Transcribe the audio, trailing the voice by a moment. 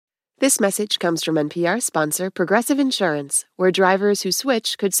This message comes from NPR sponsor Progressive Insurance, where drivers who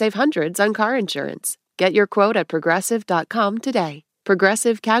switch could save hundreds on car insurance. Get your quote at progressive.com today.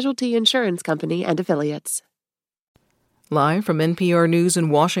 Progressive Casualty Insurance Company and Affiliates. Live from NPR News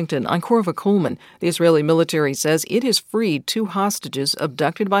in Washington, I'm Corva Coleman. The Israeli military says it has freed 2 hostages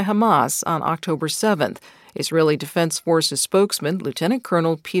abducted by Hamas on October 7th. Israeli Defense Forces spokesman Lieutenant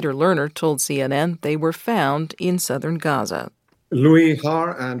Colonel Peter Lerner told CNN they were found in southern Gaza. Louis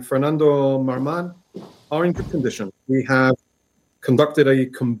Har and Fernando Marman are in good condition. We have conducted a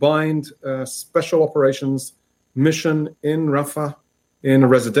combined special operations mission in Rafah, in a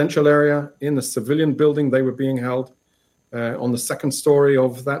residential area, in the civilian building they were being held, on the second story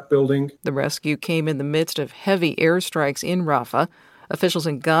of that building. The rescue came in the midst of heavy airstrikes in Rafah. Officials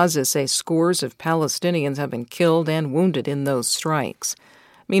in Gaza say scores of Palestinians have been killed and wounded in those strikes.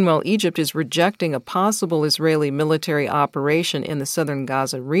 Meanwhile, Egypt is rejecting a possible Israeli military operation in the southern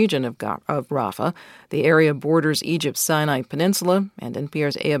Gaza region of Rafah. The area borders Egypt's Sinai Peninsula, and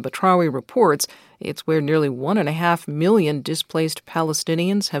NPR's Aya Batrawi reports it's where nearly 1.5 million displaced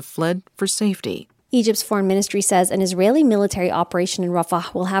Palestinians have fled for safety. Egypt's foreign ministry says an Israeli military operation in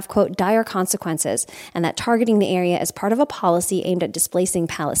Rafah will have, quote, dire consequences, and that targeting the area is part of a policy aimed at displacing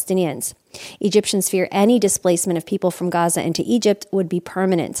Palestinians. Egyptians fear any displacement of people from Gaza into Egypt would be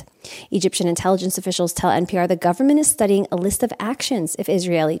permanent. Egyptian intelligence officials tell NPR the government is studying a list of actions if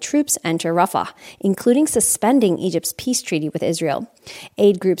Israeli troops enter Rafah, including suspending Egypt's peace treaty with Israel.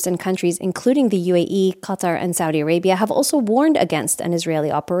 Aid groups and countries, including the UAE, Qatar, and Saudi Arabia, have also warned against an Israeli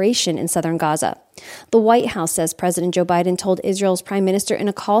operation in southern Gaza. The White House says President Joe Biden told Israel's prime minister in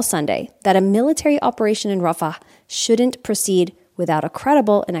a call Sunday that a military operation in Rafah shouldn't proceed without a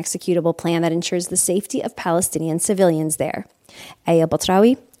credible and executable plan that ensures the safety of Palestinian civilians there. Aya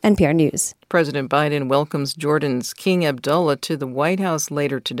Batrawi, NPR News. President Biden welcomes Jordan's King Abdullah to the White House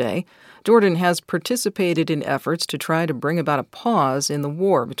later today. Jordan has participated in efforts to try to bring about a pause in the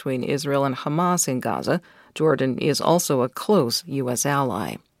war between Israel and Hamas in Gaza. Jordan is also a close U.S.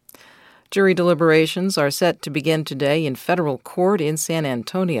 ally. Jury deliberations are set to begin today in federal court in San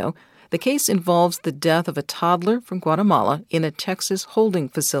Antonio. The case involves the death of a toddler from Guatemala in a Texas holding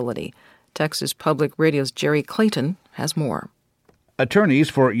facility. Texas Public Radio's Jerry Clayton has more. Attorneys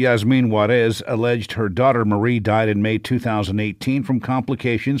for Yasmin Juarez alleged her daughter Marie died in May 2018 from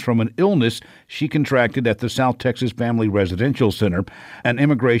complications from an illness she contracted at the South Texas Family Residential Center, an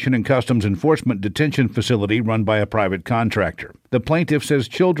Immigration and Customs Enforcement detention facility run by a private contractor. The plaintiff says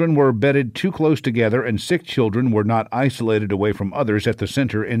children were bedded too close together and sick children were not isolated away from others at the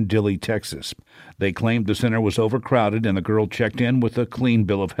center in Dilley, Texas. They claimed the center was overcrowded and the girl checked in with a clean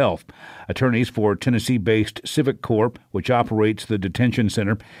bill of health. Attorneys for Tennessee-based Civic Corp, which operates the detention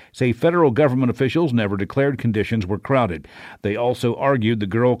center, say federal government officials never declared conditions were crowded. They also argued the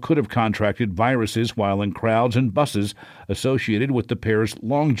girl could have contracted viruses while in crowds and buses associated with the pair's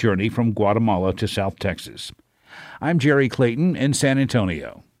long journey from Guatemala to South Texas. I'm Jerry Clayton in San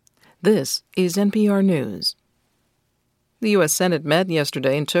Antonio. This is NPR News. The U.S. Senate met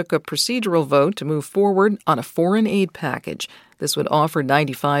yesterday and took a procedural vote to move forward on a foreign aid package. This would offer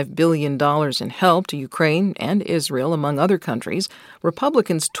 $95 billion in help to Ukraine and Israel, among other countries.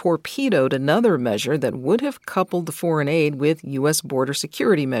 Republicans torpedoed another measure that would have coupled the foreign aid with U.S. border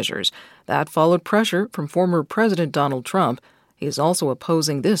security measures. That followed pressure from former President Donald Trump. He is also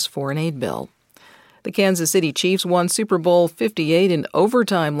opposing this foreign aid bill. The Kansas City Chiefs won Super Bowl 58 in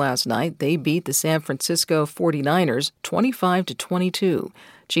overtime last night. They beat the San Francisco 49ers 25-22.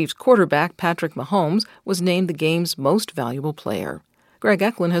 Chiefs quarterback Patrick Mahomes was named the game's most valuable player. Greg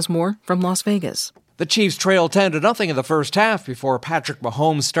Eklund has more from Las Vegas. The Chiefs trailed 10-0 in the first half before Patrick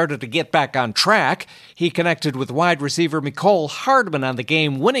Mahomes started to get back on track. He connected with wide receiver Mecole Hardman on the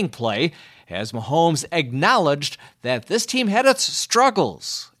game-winning play, as Mahomes acknowledged that this team had its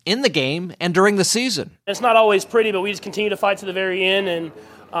struggles in the game and during the season. It's not always pretty, but we just continue to fight to the very end. And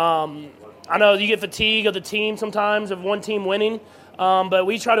I know you get fatigue of the team sometimes, of one team winning, but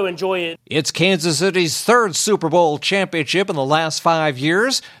we try to enjoy it. It's Kansas City's third Super Bowl championship in the last 5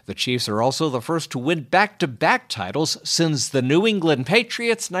 years. The Chiefs are also the first to win back-to-back titles since the New England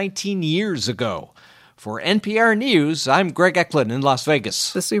Patriots 19 years ago. For NPR News, I'm Greg Eklund in Las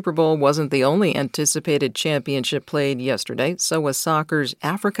Vegas. The Super Bowl wasn't the only anticipated championship played yesterday. So was soccer's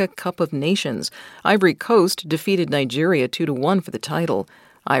Africa Cup of Nations. Ivory Coast defeated Nigeria 2-1 for the title.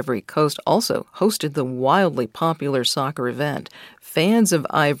 Ivory Coast also hosted the wildly popular soccer event. Fans of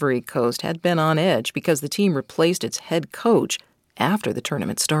Ivory Coast had been on edge because the team replaced its head coach after the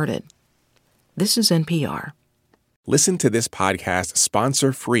tournament started. This is NPR. Listen to this podcast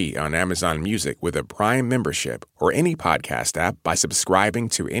sponsor-free on Amazon Music with a Prime membership or any podcast app by subscribing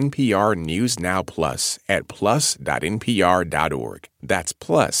to NPR News Now Plus at plus.npr.org. That's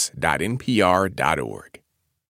plus.npr.org.